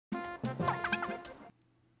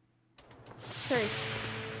3.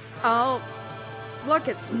 Oh, look,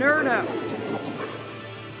 it's Nerdo.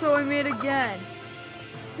 So I made again.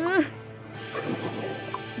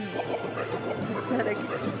 Pathetic.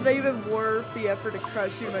 It's not even worth the effort to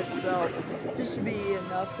crush you myself. This should be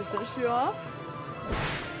enough to finish you off.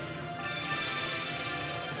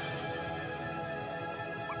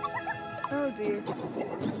 Oh dear.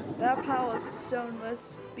 That pile of stone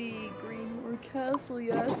must be Greenwood Castle,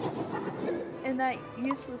 yes. And that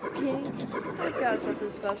useless king? I've got something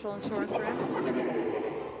special in store for him.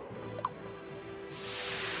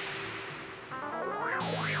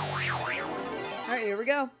 Alright, here we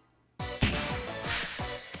go.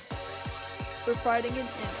 We're fighting an imp.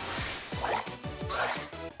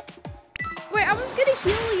 Wait, I was gonna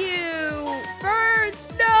heal you! Birds,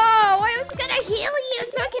 no! I was gonna heal you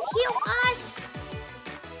so I could heal us!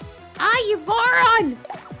 Ah, you moron!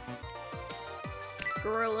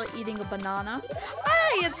 Gorilla eating a banana.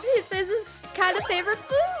 Hey, it's his kind of favorite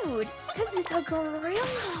food! Because he's a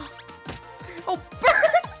gorilla! Oh,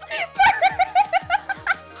 birds!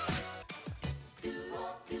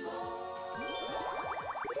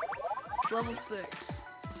 Level 6.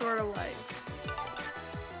 Sword of Lights.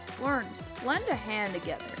 Learned. Lend a hand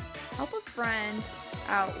together. Help a friend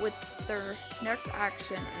out with their next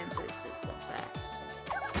action and boost its effects.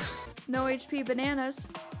 No HP bananas.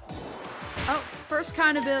 Oh, first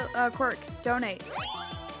kind of quirk. Donate.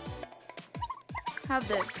 Have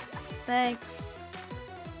this. Thanks.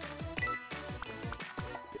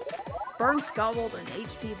 Burn Scobbled and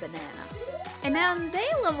HP banana. And now they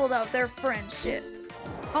leveled up their friendship.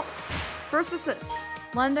 Oh, first assist.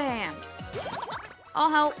 Lend a hand. I'll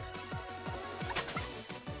help.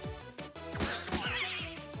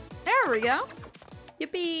 There we go.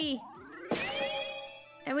 Yippee.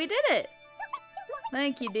 And we did it.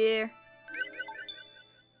 Thank you, dear.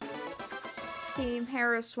 Team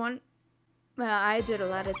Harris won. Well, I did a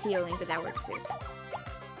lot of healing, but that works too.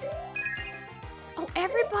 Oh,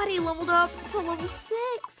 everybody leveled up to level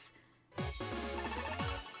 6.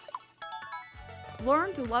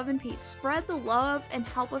 Learn to love in peace. Spread the love and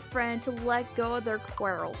help a friend to let go of their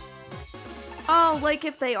quarrel. Oh, like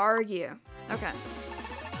if they argue. Okay.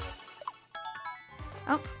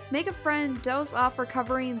 Oh, make a friend doze off,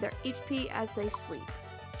 recovering their HP as they sleep.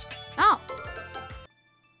 Oh!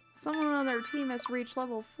 Someone on their team has reached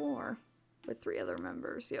level 4 with 3 other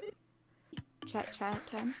members. Yep. Chat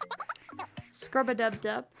time.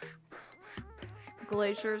 Scrub-a-dub-dub.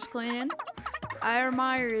 Glacier's cleaning. I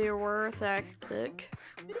admire your worth ethic.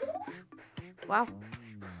 Wow.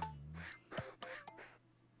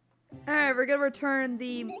 Alright, we're gonna return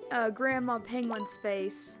the Grandma Penguin's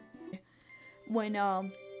face when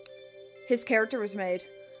his character was made.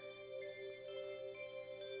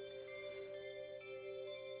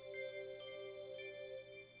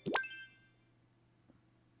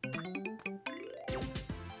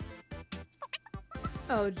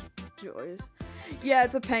 Oh, joys. Yeah,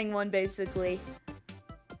 it's a penguin, basically.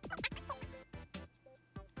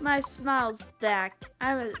 My smile's back.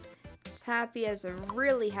 I'm as happy as a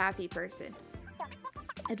really happy person.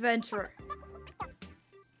 Adventurer.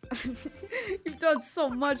 You've done so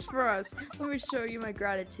much for us. Let me show you my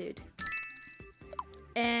gratitude.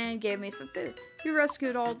 And gave me some food. You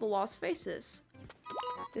rescued all the lost faces.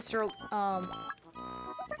 Mr.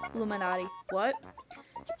 Illuminati. What?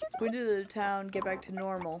 We did the town get back to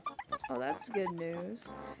normal. Oh, that's good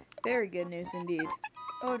news. Very good news indeed.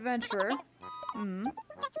 Oh, adventurer.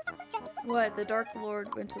 What, the Dark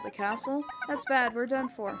Lord went to the castle? That's bad, we're done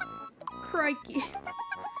for. Crikey.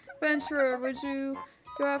 Adventurer, would you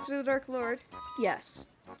go after the Dark Lord? Yes.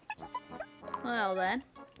 Well then.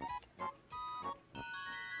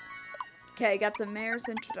 Okay, got the mayor's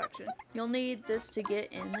introduction. You'll need this to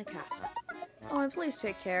get in the castle. Oh, and please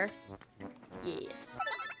take care. Yes.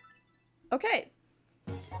 Okay.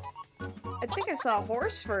 I think I saw a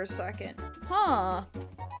horse for a second. Huh.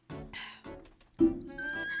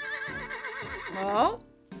 Oh?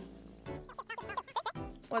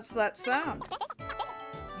 What's that sound?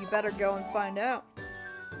 You better go and find out.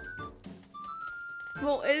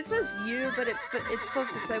 Well, it says you, but it's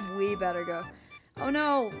supposed to say we better go. Oh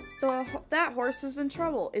no, that horse is in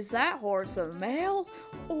trouble. Is that horse a male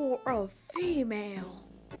or a female?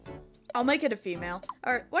 I'll make it a female.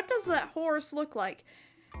 Alright, what does that horse look like?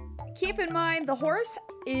 Keep in mind, the horse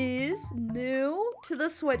is new to the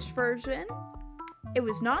Switch version. It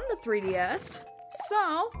was not in the 3DS.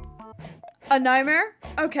 So, a nightmare?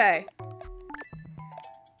 Okay.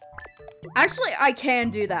 Actually, I can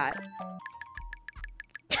do that.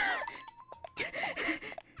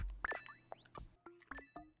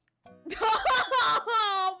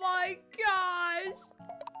 Oh my gosh!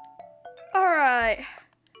 Alright.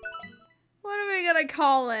 gonna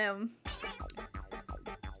call him?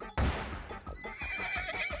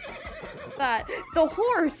 That the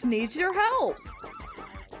horse needs your help.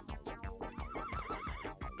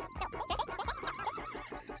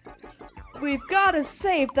 We've got to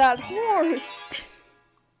save that horse.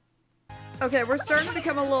 Okay, we're starting to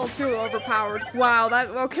become a little too overpowered. Wow,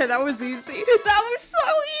 that was easy. That was so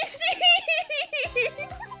easy.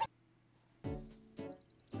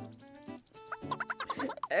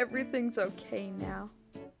 Everything's okay now.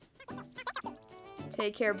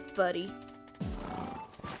 Take care, buddy.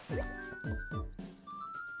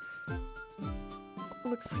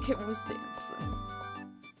 Looks like it was dancing.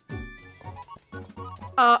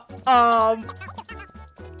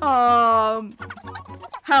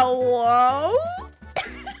 Hello?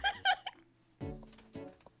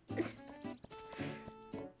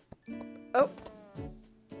 Oh.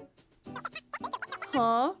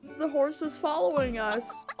 Huh? The horse is following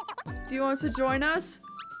us. Do you want to join us?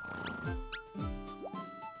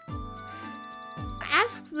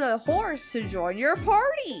 Ask the horse to join your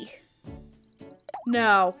party.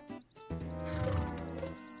 No.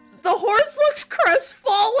 The horse looks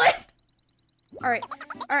crestfallen.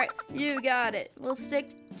 Alright, you got it. We'll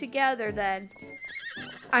stick together then.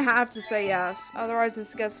 I have to say yes, otherwise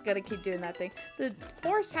this guy's gonna keep doing that thing. The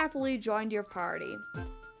horse happily joined your party.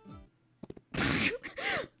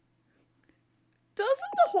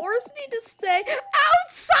 Doesn't the horse need to stay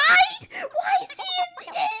outside? Why is he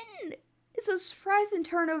in? It's a surprising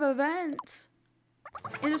turn of events.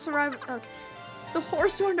 It just arrived. Okay. The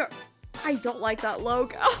horse joined our. I don't like that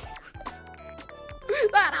logo.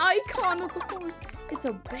 That icon of the horse. It's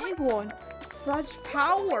a big one. Such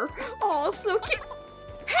power. Oh, so cute.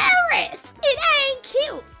 Harris! It ain't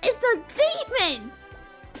cute. It's a demon.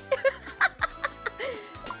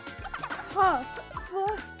 Huh.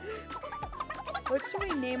 What should we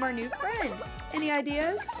name our new friend? Any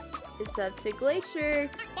ideas? It's up to Glacier.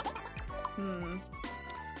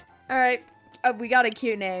 Alright. We got a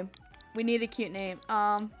cute name. We need a cute name.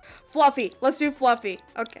 Fluffy. Let's do Fluffy.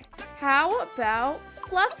 Okay. How about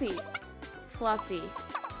Fluffy? Fluffy.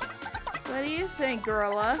 What do you think,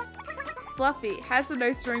 Gorilla? Fluffy has a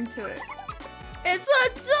nice ring to it. It's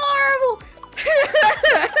adorable!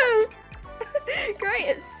 Great,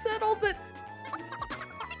 it's settled that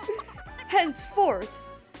henceforth,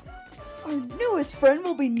 our newest friend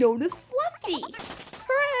will be known as Fluffy.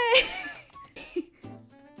 Hooray!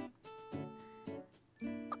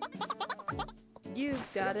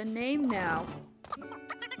 You've got a name now.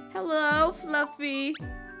 Hello, Fluffy.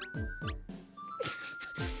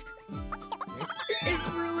 It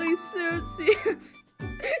really suits you.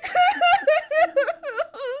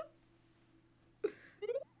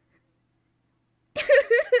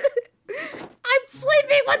 I'm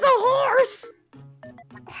sleeping with a horse!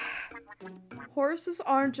 Horses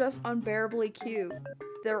aren't just unbearably cute.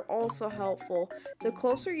 They're also helpful. The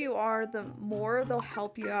closer you are, the more they'll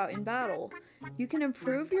help you out in battle. You can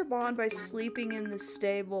improve your bond by sleeping in the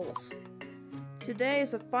stables. Today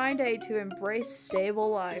is a fine day to embrace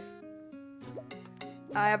stable life.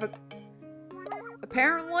 I have a...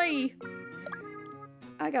 Apparently...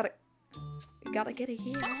 I gotta get a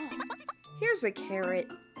heel. Here's a carrot.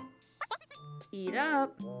 Eat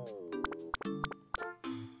up.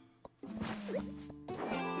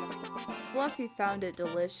 Fluffy found it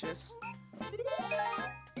delicious.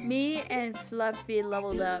 Me and Fluffy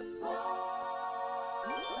leveled up.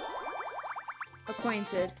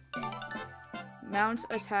 Acquainted. Mount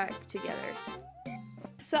attack together.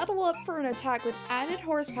 Settle up for an attack with added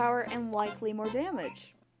horsepower and likely more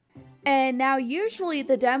damage. And now usually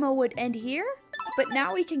the demo would end here, but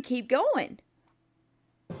now we can keep going.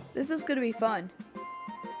 This is gonna be fun.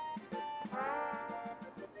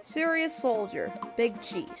 Serious soldier, big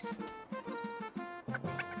cheese.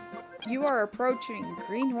 You are approaching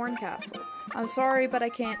Greenhorn Castle. I'm sorry, but I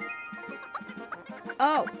can't...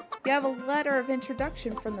 Oh, you have a letter of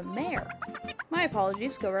introduction from the mayor. My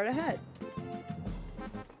apologies, go right ahead.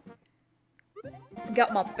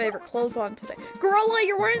 Got my favorite clothes on today. Gorilla,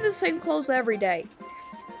 you're wearing the same clothes every day.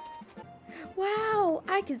 Wow,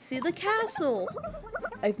 I can see the castle.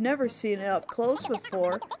 I've never seen it up close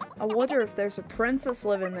before. I wonder if there's a princess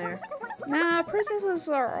living there. Nah, princesses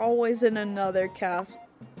are always in another castle.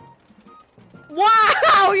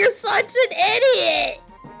 Wow, you're such an idiot!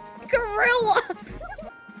 Gorilla!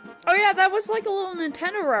 Oh yeah, that was like a little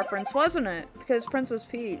Nintendo reference, wasn't it? Because Princess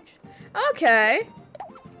Peach. Okay.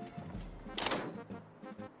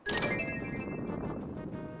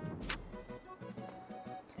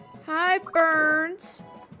 Hi, Burns.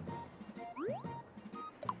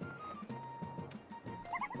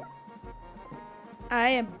 I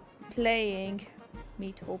am playing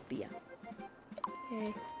Miitopia.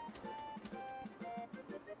 Okay.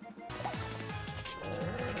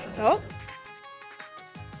 Oh.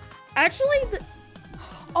 Actually,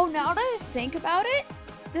 oh, now that I think about it,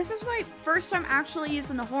 this is my first time actually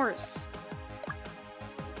using the horse.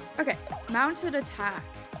 Okay, mounted attack.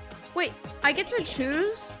 Wait, I get to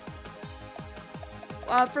choose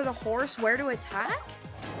for the horse where to attack?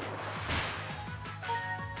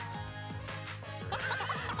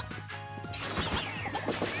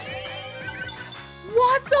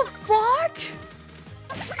 What the fuck?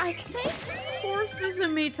 I think horses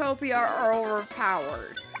in Miitopia are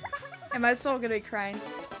overpowered. Am I still gonna be crying?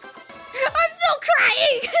 I'm still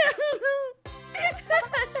crying!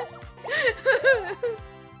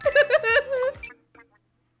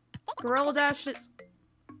 Gorilla Dash is...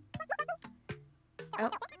 Oh.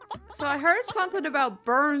 So I heard something about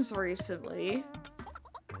burns recently.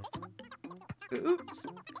 Oops.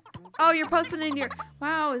 Oh, you're posting in your...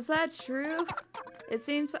 Wow, is that true? It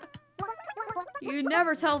seems... You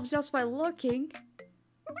never tell just by looking.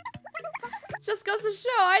 Just goes to show,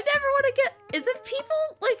 I never want to get... Is it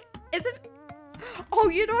people, like... Is it... Oh,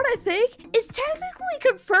 you know what I think? It's technically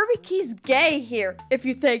confirming he's gay here, if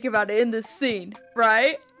you think about it in this scene,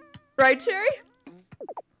 right? Right, Cherry?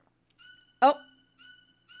 Oh.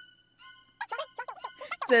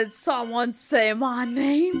 Did someone say my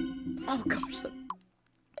name? Oh, gosh.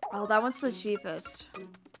 Oh, that one's the cheapest.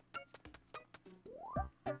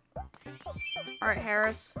 Alright,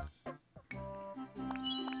 Harris.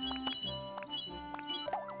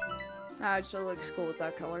 Ah, it still looks cool with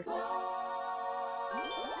that color.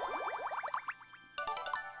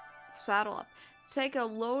 Saddle up. Take a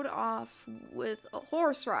load off with a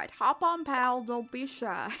horse ride. Hop on, pal. Don't be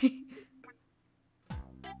shy.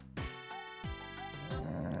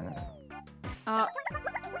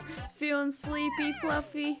 Feeling sleepy,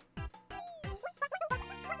 Fluffy?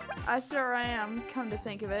 I sure am, come to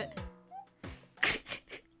think of it. They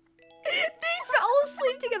fell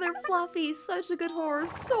asleep together, Fluffy. Such a good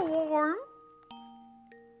horse. So warm.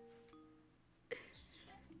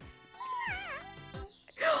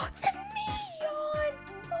 The neon!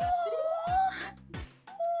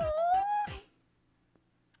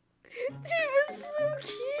 It was so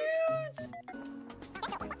cute!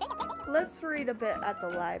 Let's read a bit at the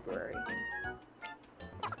library.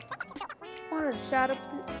 Want to chat up?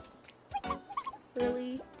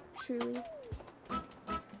 Really? Truly?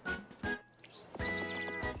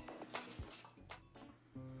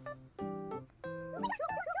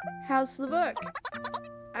 How's the book?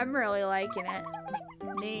 I'm really liking it.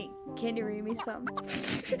 Nate, can you read me some?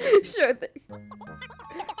 Sure thing.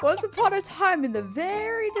 Once upon a time in the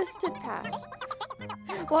very distant past,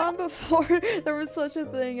 long before there was such a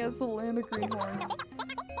thing as the land of Greenhorn,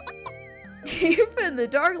 deep in the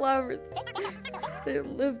dark labyrinth, there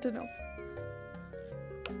lived an elf.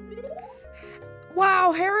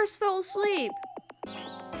 Wow, Harris fell asleep.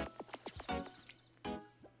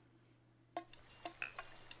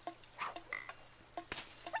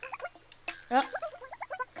 Oh,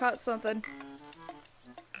 caught something.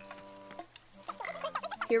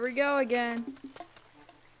 Here we go again.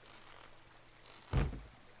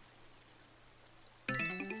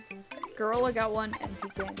 Gorilla got one and he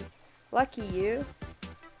didn't. Lucky you.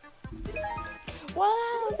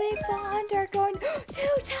 Wow, they bond are going 2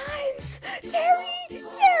 times! Cherry!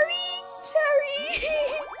 Cherry! Cherry!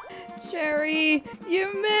 Cherry,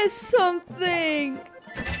 you missed something!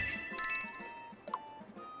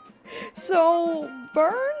 So,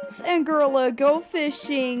 Burns and Gorilla go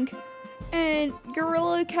fishing, and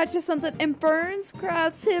Gorilla catches something, and Burns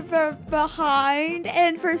grabs him from behind,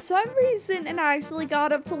 and for some reason, it actually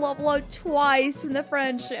got him to level up twice in the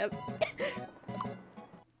friendship.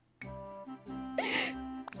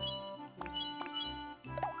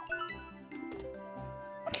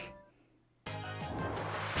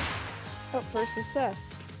 Oh, for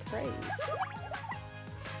success. Praise.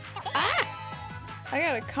 Ah! I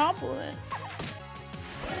got a compliment.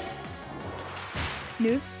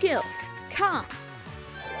 New skill. Calm.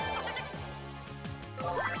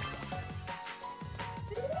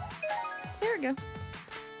 There we go.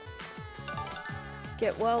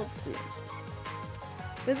 Get well soon.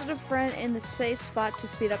 Visit a friend in the safe spot to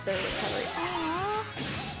speed up their recovery. Aww.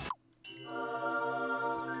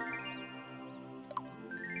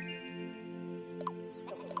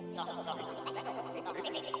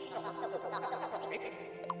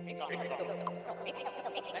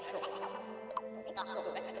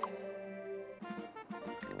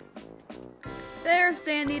 There's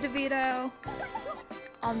Danny DeVito.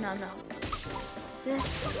 Oh no.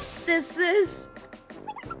 This is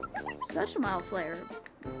such a mild flavor.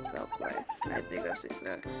 Beltway. I think that's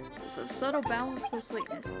exact. There's a subtle balance of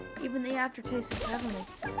sweetness. Even the aftertaste is heavenly.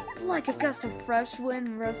 Like a gust of fresh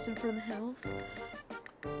wind rusting from the hills.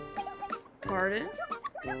 Pardon?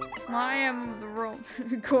 I am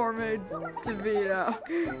the gourmet DeVito.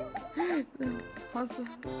 The pasta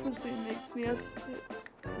cuisine makes me it's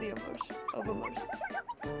the emotion of emotion.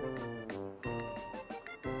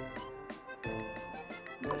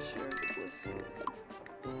 Sure, let's see.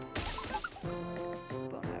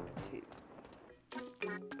 Bon appetit.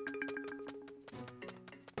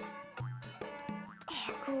 Oh,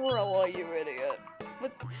 Gorilla, you idiot.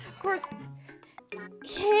 But, of course...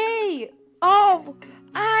 Hey! Oh!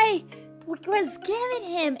 I was giving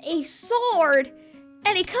him a sword,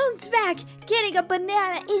 and he comes back getting a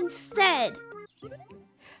banana instead.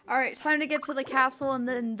 Alright, time to get to the castle, and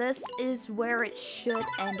then this is where it should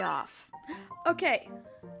end off. Okay.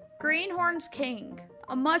 Greenhorn's king.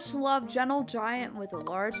 A much-loved gentle giant with a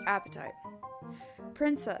large appetite.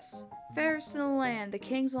 Princess. Fairest in the land, the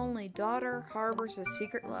king's only daughter harbors a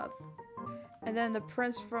secret love. And then the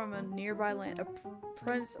prince from a nearby land. A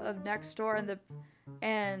prince of next door and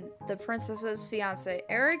the princess's fiance.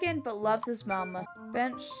 Arrogant but loves his mama.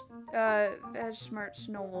 Benchmark's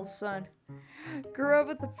noble son. Grew up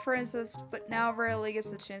with the princess but now rarely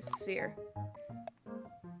gets the chance to see her.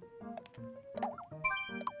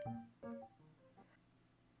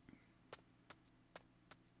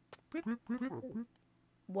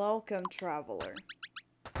 Welcome, traveler.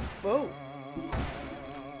 Whoa.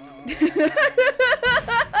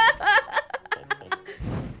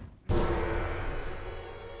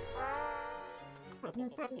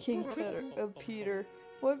 King Peter,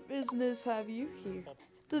 what business have you here?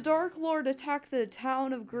 The Dark Lord attacked the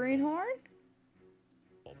town of Greenhorn?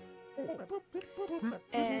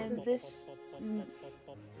 And this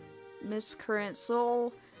miscreant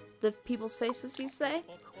soul, the people's faces, you say?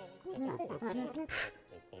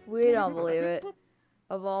 We don't believe it.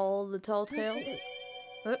 Of all the tall tales.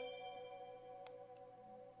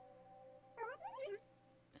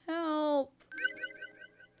 Help.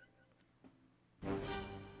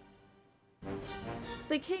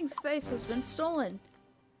 The king's face has been stolen.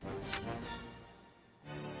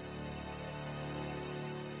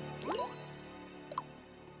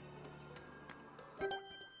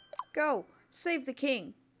 Go. Save the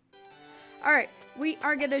king. Alright, we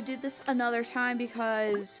are gonna do this another time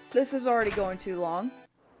because this is already going too long.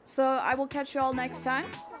 So I will catch you all next time.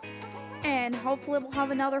 And hopefully we'll have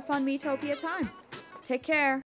another fun Miitopia time. Take care.